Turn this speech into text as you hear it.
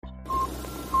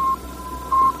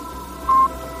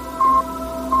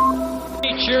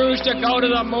choose to go to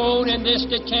the moon in this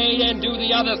decade and do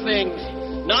the other things,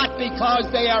 not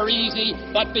because they are easy,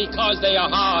 but because they are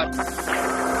hard.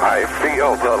 I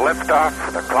feel the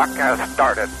liftoff. The clock has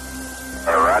started.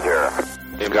 Roger.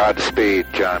 Godspeed,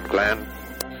 John Glenn.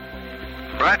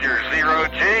 Roger,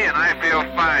 0G, and I feel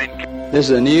fine. This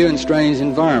is a new and strange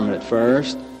environment at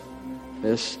first.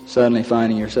 This suddenly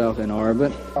finding yourself in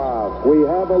orbit. We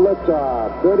have a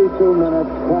liftoff, 32 minutes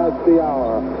past the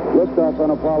hour. Liftoff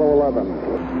on Apollo 11.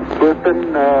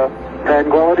 Houston,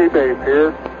 Tranquility Base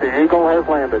here. The Eagle has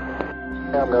landed.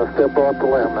 I'm going to step off the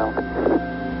limb now.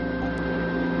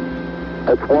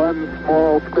 That's one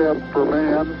small step for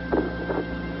man,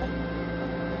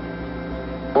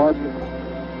 one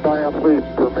giant leap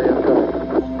for mankind.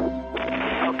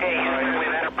 Okay, Houston,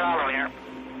 we've had a problem here.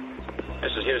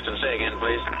 This is Houston. Say again,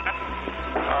 please.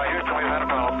 Houston, we've had a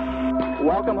problem.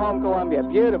 Welcome home, Columbia.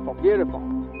 Beautiful, beautiful.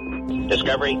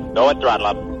 Discovery, go at throttle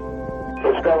up.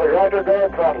 Discovery, Roger, go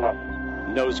at throttle up.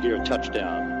 Nose gear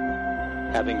touchdown.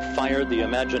 Having fired the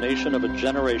imagination of a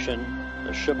generation,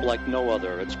 a ship like no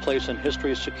other, its place in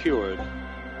history secured,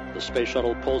 the space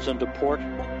shuttle pulls into port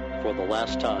for the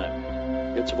last time.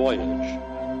 Its voyage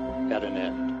at an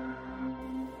end.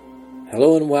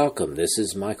 Hello and welcome. This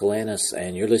is Michael Annis,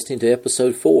 and you're listening to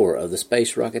Episode 4 of the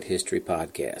Space Rocket History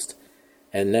Podcast.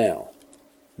 And now,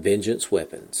 Vengeance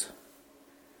Weapons.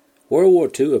 World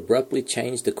War II abruptly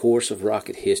changed the course of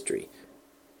rocket history.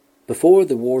 Before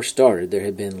the war started, there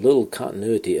had been little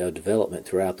continuity of development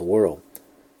throughout the world.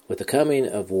 With the coming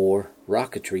of war,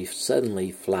 rocketry suddenly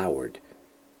flowered.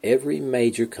 Every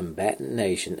major combatant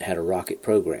nation had a rocket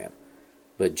program,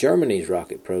 but Germany's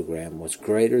rocket program was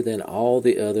greater than all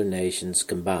the other nations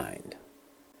combined.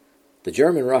 The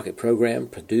German rocket program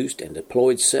produced and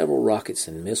deployed several rockets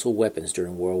and missile weapons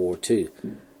during World War II.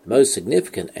 The most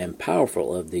significant and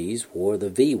powerful of these were the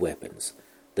V weapons,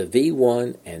 the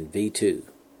V-1 and V-2.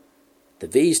 The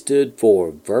V stood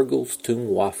for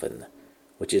Vergeltungswaffen,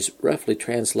 which is roughly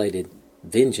translated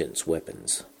vengeance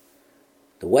weapons.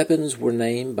 The weapons were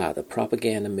named by the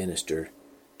propaganda minister,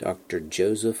 Dr.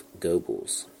 Joseph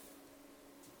Goebbels.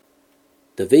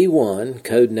 The V-1,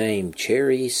 codenamed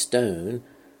Cherry Stone,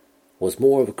 was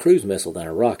more of a cruise missile than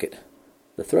a rocket.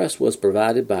 The thrust was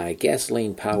provided by a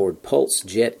gasoline-powered pulse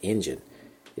jet engine.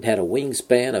 It had a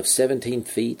wingspan of 17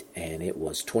 feet and it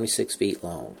was 26 feet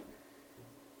long.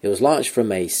 It was launched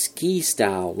from a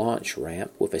ski-style launch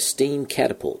ramp with a steam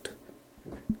catapult.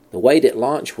 The weight at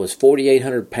launch was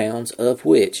 4,800 pounds, of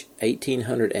which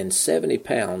 1,870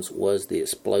 pounds was the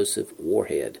explosive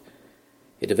warhead.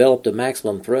 It developed a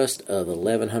maximum thrust of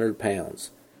 1,100 pounds.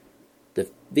 The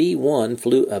V-1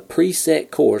 flew a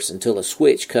preset course until a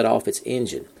switch cut off its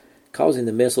engine, causing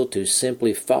the missile to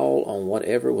simply fall on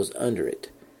whatever was under it.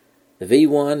 The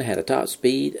V-1 had a top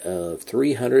speed of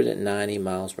 390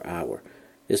 miles per hour.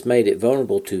 This made it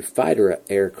vulnerable to fighter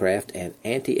aircraft and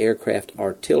anti-aircraft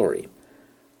artillery.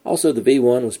 Also, the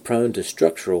V-1 was prone to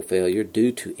structural failure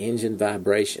due to engine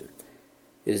vibration.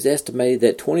 It is estimated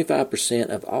that 25%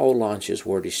 of all launches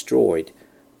were destroyed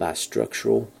by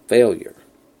structural failure.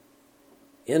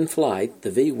 In flight,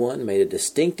 the V-1 made a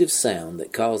distinctive sound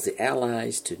that caused the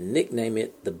Allies to nickname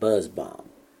it the Buzz Bomb.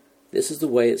 This is the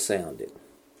way it sounded.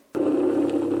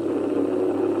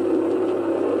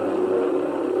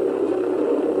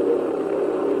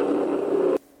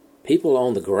 People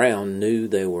on the ground knew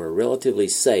they were relatively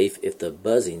safe if the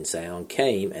buzzing sound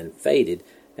came and faded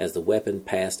as the weapon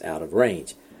passed out of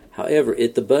range. However,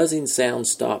 if the buzzing sound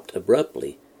stopped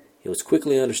abruptly, it was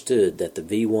quickly understood that the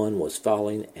V-1 was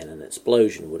falling and an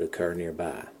explosion would occur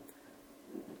nearby.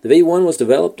 The V-1 was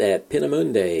developed at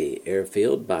Peenemünde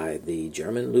airfield by the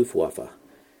German Luftwaffe.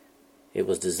 It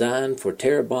was designed for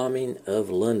terror bombing of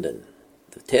London.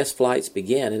 The test flights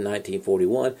began in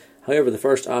 1941. However, the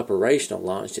first operational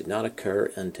launch did not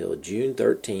occur until June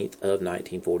 13th of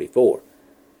 1944.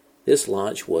 This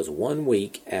launch was 1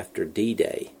 week after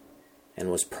D-Day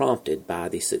and was prompted by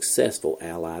the successful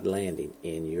Allied landing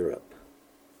in Europe.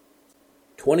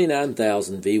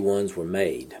 29,000 V-1s were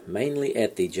made, mainly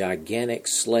at the gigantic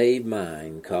slave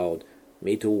mine called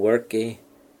Mittelwerke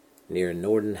near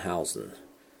Nordenhausen.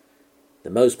 The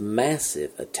most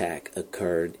massive attack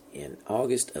occurred in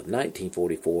August of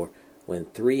 1944 when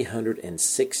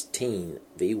 316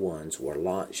 V-1s were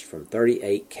launched from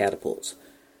 38 catapults.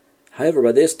 However,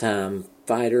 by this time,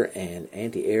 fighter and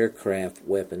anti-aircraft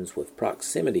weapons with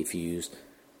proximity fuse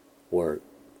were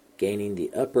gaining the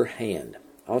upper hand.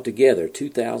 Altogether,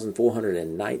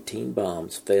 2,419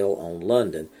 bombs fell on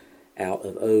London out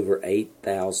of over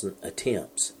 8,000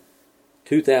 attempts.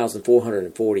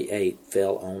 2,448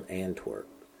 fell on Antwerp.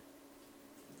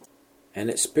 An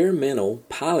experimental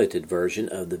piloted version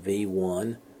of the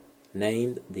V-1,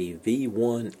 named the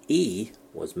V-1E,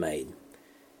 was made.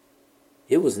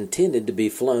 It was intended to be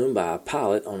flown by a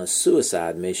pilot on a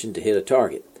suicide mission to hit a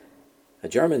target. A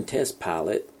German test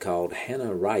pilot called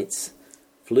Hannah Reitz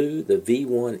flew the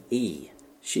V-1E.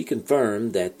 She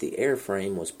confirmed that the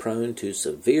airframe was prone to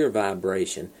severe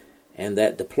vibration and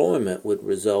that deployment would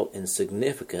result in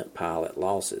significant pilot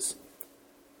losses.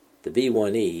 The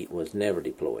V-1E was never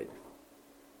deployed.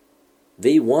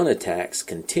 V-1 attacks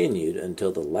continued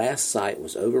until the last site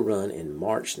was overrun in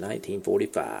March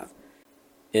 1945.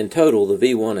 In total, the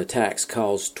V-1 attacks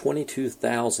caused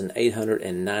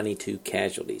 22,892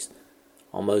 casualties,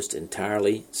 almost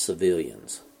entirely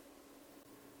civilians.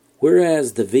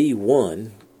 Whereas the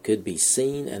V-1 could be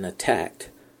seen and attacked,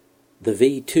 the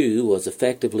V-2 was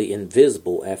effectively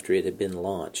invisible after it had been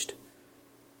launched.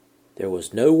 There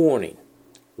was no warning.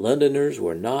 Londoners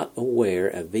were not aware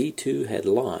a V-2 had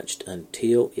launched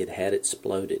until it had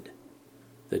exploded.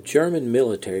 The German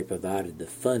military provided the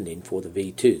funding for the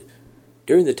V-2.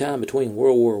 During the time between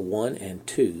World War I and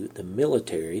II, the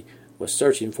military was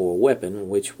searching for a weapon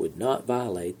which would not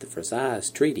violate the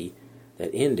Versailles Treaty that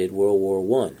ended World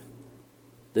War I.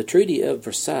 The Treaty of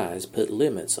Versailles put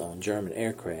limits on German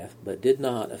aircraft, but did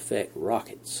not affect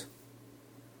rockets.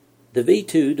 The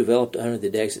V-2, developed under the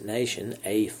designation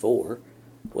A-4,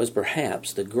 was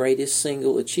perhaps the greatest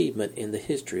single achievement in the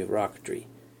history of rocketry.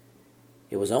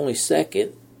 It was only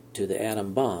second to the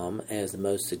atom bomb as the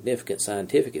most significant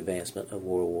scientific advancement of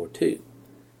World War II.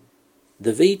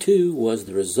 The V-2 was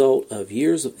the result of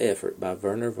years of effort by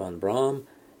Wernher von Braun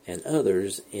and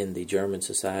others in the German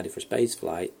Society for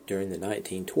Spaceflight during the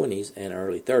 1920s and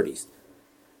early 30s.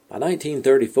 By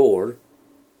 1934,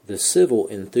 the civil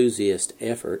enthusiast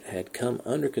effort had come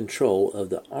under control of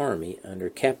the Army under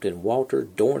Captain Walter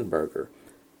Dornberger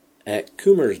at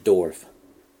Kummersdorf.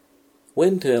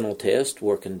 Wind tunnel tests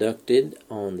were conducted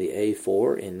on the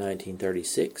A-4 in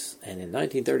 1936, and in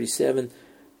 1937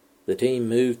 the team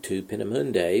moved to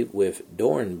Peenemünde with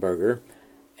Dornberger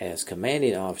as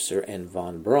commanding officer and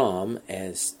von Braun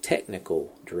as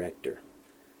technical director.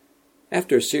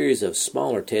 After a series of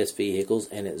smaller test vehicles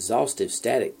and exhaustive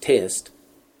static tests,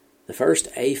 the first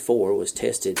A-4 was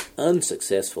tested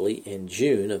unsuccessfully in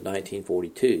June of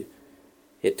 1942.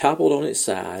 It toppled on its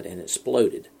side and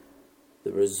exploded,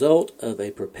 the result of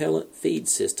a propellant feed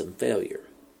system failure.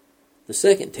 The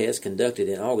second test, conducted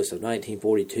in August of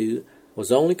 1942,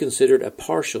 was only considered a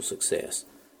partial success,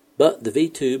 but the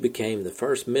V-2 became the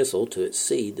first missile to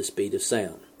exceed the speed of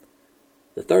sound.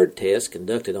 The third test,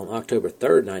 conducted on October 3,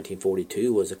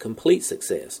 1942, was a complete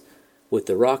success, with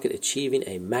the rocket achieving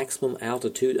a maximum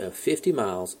altitude of 50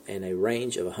 miles and a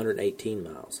range of 118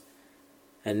 miles.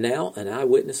 And now an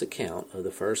eyewitness account of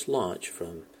the first launch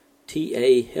from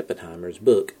T.A. Heppenheimer's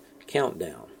book,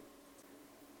 Countdown.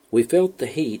 We felt the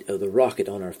heat of the rocket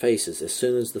on our faces as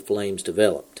soon as the flames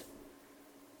developed.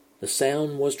 The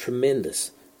sound was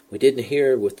tremendous. We didn't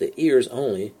hear with the ears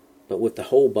only, but with the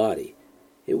whole body.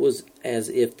 It was as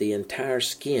if the entire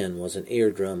skin was an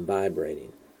eardrum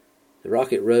vibrating. The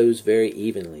rocket rose very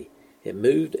evenly. It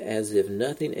moved as if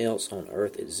nothing else on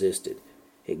earth existed.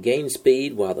 It gained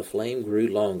speed while the flame grew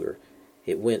longer.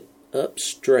 It went up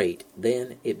straight,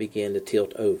 then it began to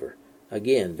tilt over,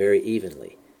 again very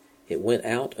evenly. It went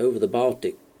out over the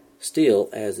Baltic, still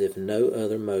as if no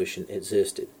other motion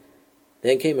existed.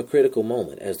 Then came a critical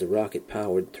moment as the rocket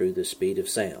powered through the speed of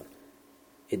sound.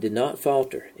 It did not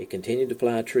falter. It continued to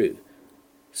fly true.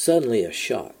 Suddenly a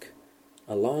shock.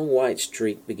 A long white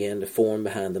streak began to form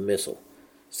behind the missile,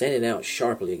 standing out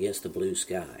sharply against the blue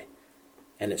sky.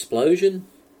 An explosion?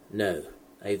 No,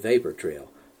 a vapor trail,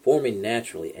 forming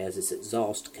naturally as its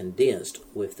exhaust condensed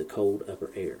with the cold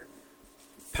upper air.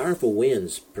 Powerful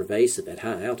winds, pervasive at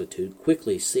high altitude,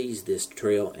 quickly seized this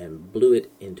trail and blew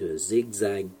it into a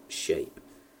zigzag shape.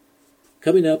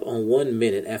 Coming up on 1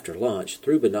 minute after launch,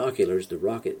 through binoculars, the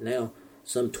rocket, now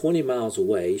some 20 miles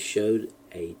away, showed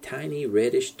a tiny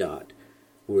reddish dot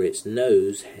where its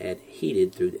nose had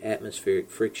heated through the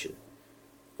atmospheric friction.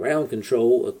 Ground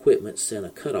control equipment sent a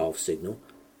cutoff signal.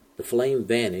 The flame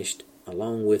vanished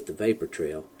along with the vapor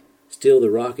trail. Still,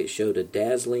 the rocket showed a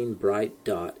dazzling bright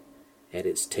dot at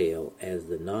its tail as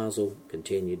the nozzle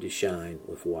continued to shine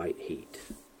with white heat.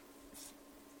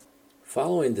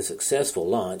 Following the successful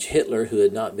launch, Hitler, who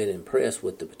had not been impressed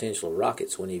with the potential of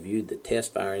rockets when he viewed the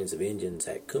test firings of engines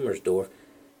at Kummersdorf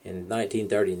in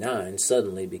 1939,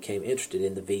 suddenly became interested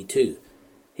in the V-2.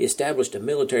 He established a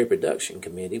military production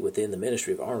committee within the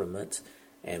Ministry of Armaments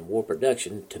and War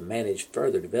Production to manage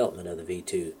further development of the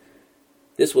V-2.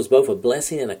 This was both a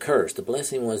blessing and a curse. The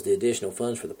blessing was the additional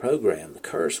funds for the program. The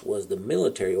curse was the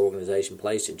military organization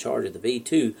placed in charge of the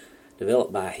V-2,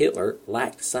 developed by Hitler,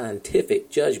 lacked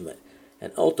scientific judgment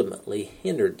and ultimately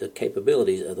hindered the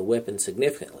capabilities of the weapon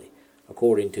significantly,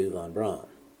 according to von Braun.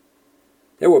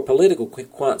 There were political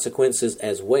consequences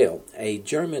as well. A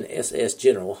German SS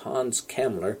general, Hans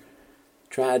Kammler,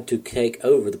 tried to take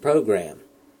over the program,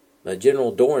 but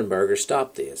General Dornberger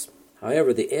stopped this.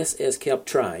 However, the SS kept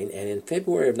trying, and in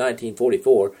February of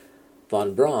 1944,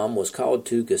 von Braun was called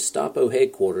to Gestapo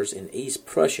headquarters in East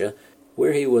Prussia,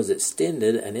 where he was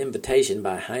extended an invitation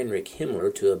by Heinrich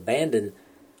Himmler to abandon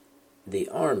the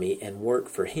army and work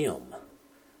for him.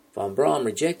 Von Braun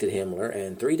rejected Himmler,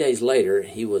 and 3 days later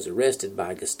he was arrested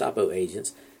by Gestapo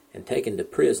agents and taken to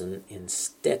prison in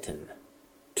Stettin.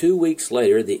 2 weeks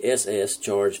later, the SS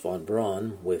charged von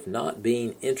Braun with not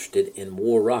being interested in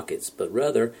war rockets, but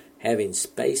rather having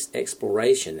space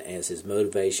exploration as his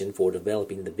motivation for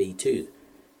developing the B-2.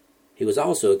 He was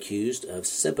also accused of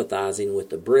sympathizing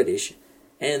with the British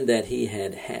and that he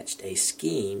had hatched a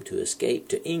scheme to escape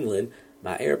to England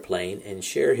by airplane and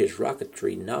share his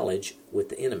rocketry knowledge with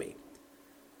the enemy.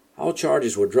 All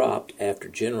charges were dropped after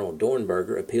General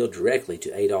Dornberger appealed directly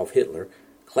to Adolf Hitler,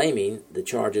 claiming the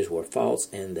charges were false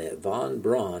and that von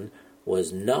Braun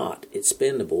was not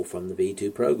expendable from the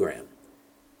V-2 program.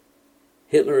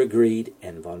 Hitler agreed,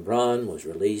 and von Braun was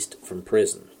released from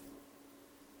prison.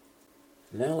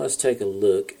 Now let's take a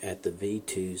look at the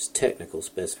V-2's technical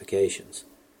specifications.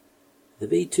 The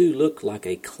V-2 looked like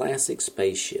a classic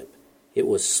spaceship. It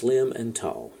was slim and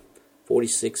tall,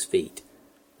 46 feet,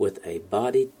 with a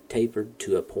body tapered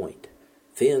to a point,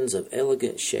 fins of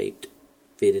elegant shape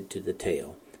fitted to the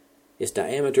tail. Its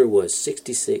diameter was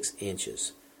 66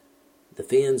 inches. The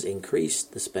fins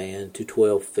increased the span to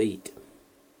 12 feet.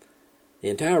 The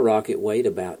entire rocket weighed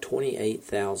about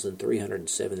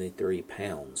 28,373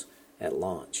 pounds at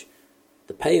launch.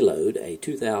 The payload, a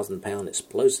 2,000-pound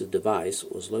explosive device,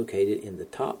 was located in the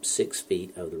top 6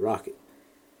 feet of the rocket.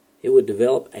 It would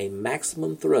develop a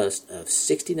maximum thrust of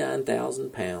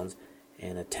 69,000 pounds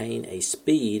and attain a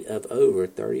speed of over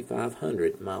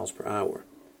 3,500 miles per hour.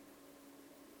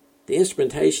 The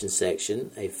instrumentation section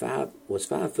was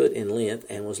 5 foot in length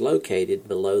and was located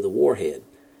below the warhead.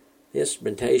 The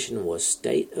instrumentation was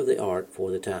state-of-the-art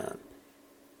for the time.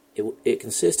 It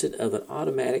consisted of an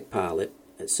automatic pilot,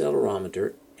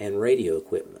 accelerometer, and radio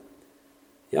equipment.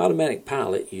 The automatic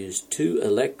pilot used 2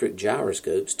 electric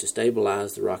gyroscopes to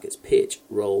stabilize the rocket's pitch,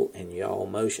 roll, and yaw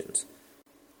motions.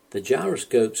 The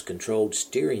gyroscopes controlled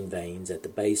steering vanes at the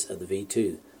base of the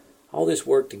V-2. All this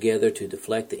worked together to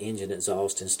deflect the engine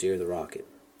exhaust and steer the rocket.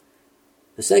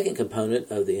 The second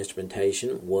component of the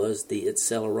instrumentation was the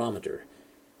accelerometer.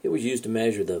 It was used to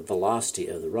measure the velocity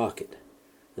of the rocket.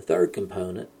 The third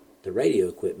component, the radio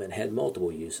equipment, had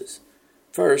multiple uses.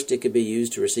 First, it could be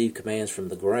used to receive commands from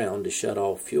the ground to shut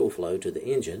off fuel flow to the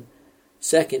engine.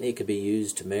 Second, it could be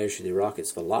used to measure the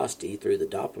rocket's velocity through the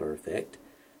Doppler effect.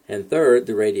 And third,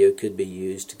 the radio could be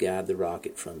used to guide the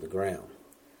rocket from the ground.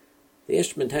 The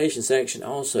instrumentation section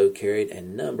also carried a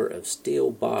number of steel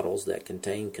bottles that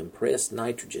contained compressed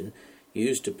nitrogen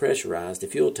used to pressurize the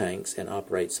fuel tanks and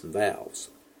operate some valves.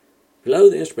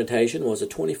 Below the instrumentation was a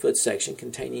 20-foot section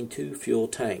containing 2 fuel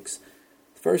tanks.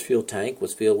 The first fuel tank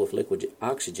was filled with liquid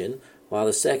oxygen, while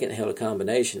the second held a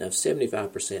combination of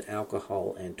 75%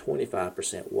 alcohol and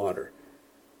 25% water.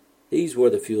 These were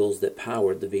the fuels that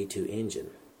powered the V-2 engine.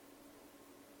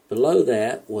 Below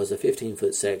that was a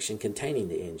 15-foot section containing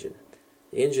the engine.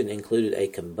 The engine included a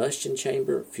combustion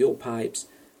chamber, fuel pipes,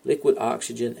 liquid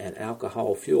oxygen and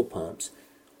alcohol fuel pumps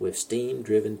with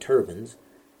steam-driven turbines,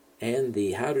 and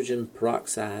the hydrogen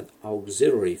peroxide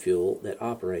auxiliary fuel that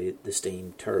operated the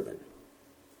steam turbine.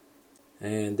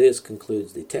 And this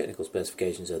concludes the technical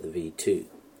specifications of the V-2.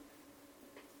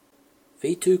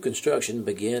 V-2 construction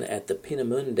began at the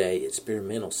Peenemünde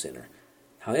Experimental Center.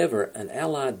 However, an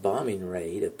Allied bombing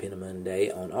raid of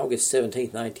Peenemünde on August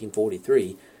 17,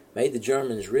 1943, made the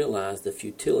Germans realize the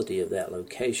futility of that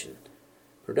location.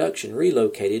 Production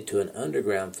relocated to an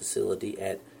underground facility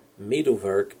at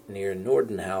Mittelwerk near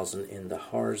Nordenhausen in the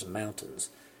Harz Mountains.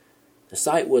 The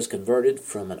site was converted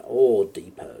from an oil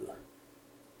depot.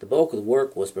 The bulk of the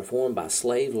work was performed by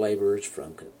slave laborers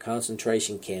from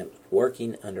concentration camps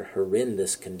working under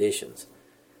horrendous conditions.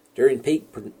 During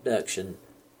peak production,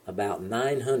 about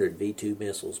 900 V-2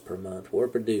 missiles per month were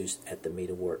produced at the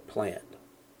Mittelwerk plant.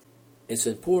 It's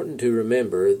important to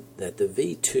remember that the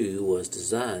V-2 was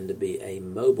designed to be a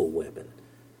mobile weapon.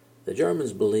 The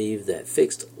Germans believed that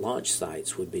fixed launch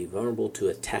sites would be vulnerable to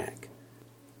attack.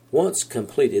 Once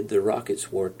completed, the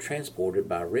rockets were transported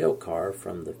by rail car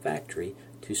from the factory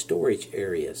to storage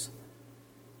areas,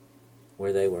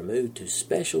 where they were moved to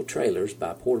special trailers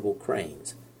by portable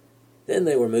cranes. Then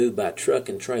they were moved by truck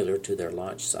and trailer to their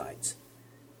launch sites.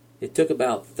 It took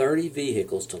about 30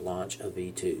 vehicles to launch a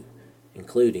V-2,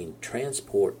 including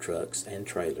transport trucks and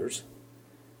trailers,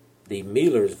 the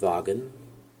Müllerswagen,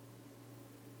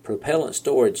 propellant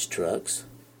storage trucks,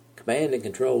 command and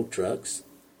control trucks,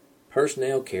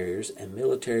 personnel carriers, and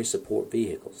military support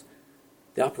vehicles.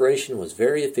 The operation was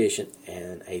very efficient,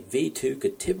 and a V-2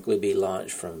 could typically be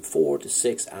launched from 4 to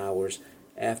 6 hours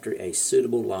after a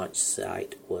suitable launch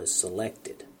site was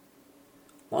selected.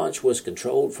 Launch was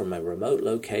controlled from a remote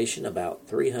location about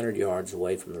 300 yards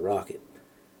away from the rocket.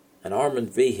 An armored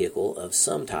vehicle of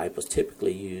some type was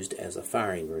typically used as a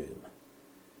firing room.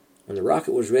 When the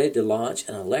rocket was ready to launch,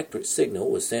 an electric signal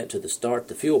was sent to start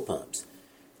the fuel pumps.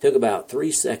 It took about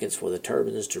 3 seconds for the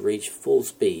turbines to reach full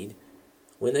speed.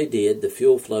 When they did, the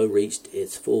fuel flow reached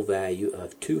its full value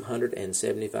of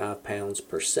 275 pounds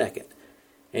per second,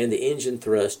 and the engine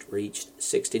thrust reached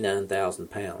 69,000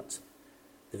 pounds.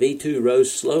 The V-2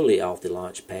 rose slowly off the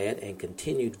launch pad and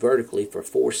continued vertically for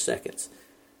 4 seconds.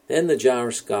 Then the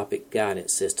gyroscopic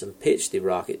guidance system pitched the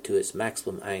rocket to its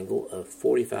maximum angle of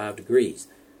 45 degrees.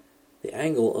 The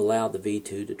angle allowed the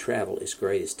V-2 to travel its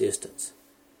greatest distance.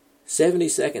 70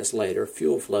 seconds later,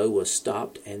 fuel flow was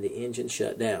stopped and the engine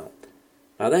shut down.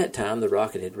 By that time, the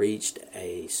rocket had reached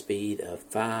a speed of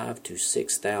 5,000 to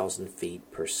 6,000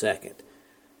 feet per second.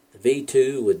 The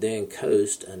V-2 would then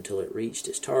coast until it reached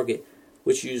its target,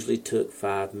 which usually took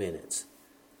 5 minutes.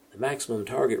 The maximum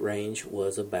target range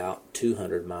was about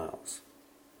 200 miles.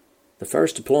 The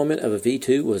first deployment of a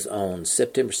V-2 was on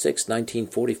September 6,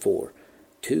 1944.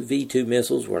 2 V-2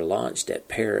 missiles were launched at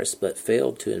Paris but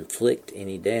failed to inflict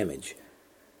any damage.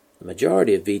 The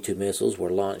majority of V-2 missiles were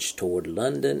launched toward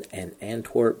London and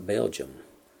Antwerp, Belgium.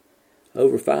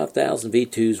 Over 5,000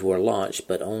 V-2s were launched,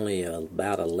 but only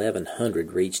about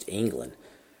 1,100 reached England.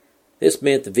 This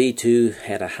meant the V-2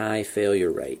 had a high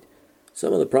failure rate.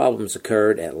 Some of the problems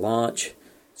occurred at launch.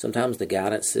 Sometimes the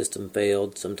guidance system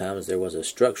failed, sometimes there was a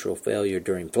structural failure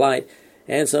during flight,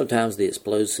 and sometimes the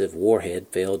explosive warhead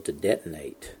failed to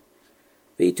detonate.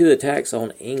 V-2 attacks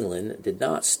on England did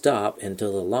not stop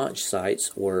until the launch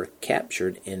sites were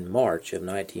captured in March of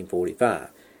 1945.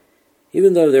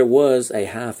 Even though there was a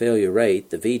high failure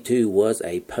rate, the V-2 was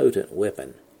a potent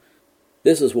weapon.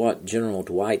 This is what General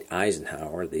Dwight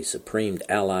Eisenhower, the Supreme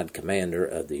Allied Commander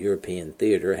of the European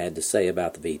Theater, had to say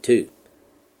about the V-2.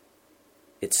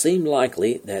 It seemed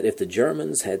likely that if the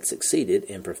Germans had succeeded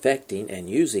in perfecting and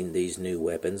using these new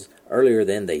weapons earlier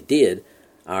than they did,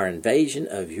 our invasion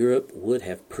of Europe would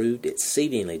have proved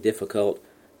exceedingly difficult,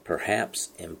 perhaps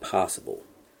impossible.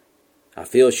 I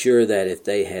feel sure that if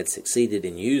they had succeeded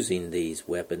in using these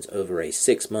weapons over a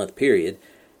 6-month period,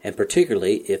 and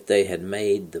particularly if they had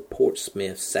made the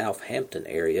Portsmouth-Southampton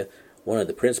area one of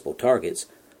the principal targets,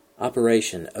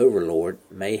 Operation Overlord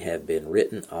may have been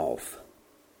written off."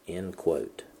 End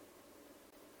quote.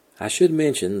 I should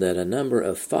mention that a number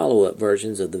of follow-up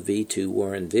versions of the V-2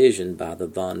 were envisioned by the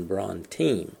von Braun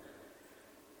team.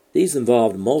 These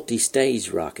involved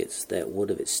multi-stage rockets that would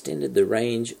have extended the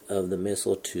range of the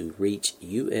missile to reach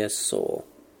U.S. soil,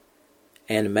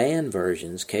 and manned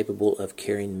versions capable of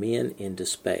carrying men into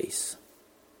space.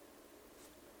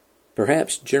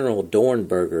 Perhaps General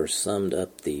Dornberger summed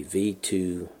up the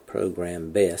V-2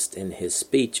 program best in his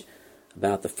speech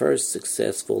about the first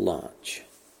successful launch.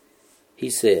 He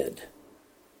said,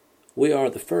 "We are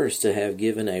the first to have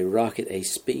given a rocket a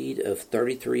speed of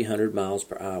 3,300 miles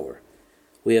per hour.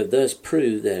 We have thus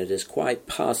proved that it is quite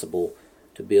possible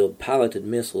to build piloted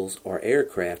missiles or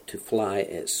aircraft to fly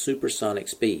at supersonic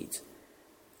speeds.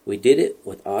 We did it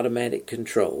with automatic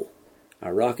control.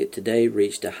 Our rocket today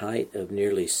reached a height of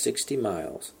nearly 60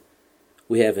 miles.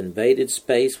 We have invaded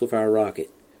space with our rocket.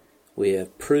 We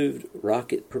have proved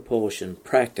rocket propulsion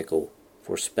practical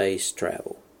for space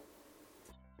travel."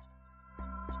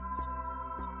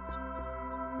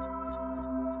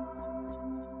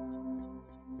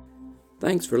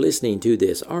 Thanks for listening to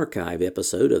this archive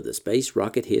episode of the Space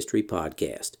Rocket History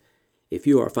Podcast. If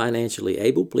you are financially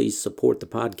able, please support the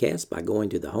podcast by going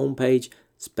to the homepage,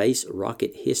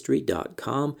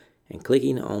 spacerockethistory.com, and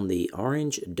clicking on the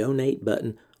orange Donate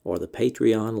button or the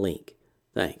Patreon link.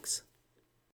 Thanks.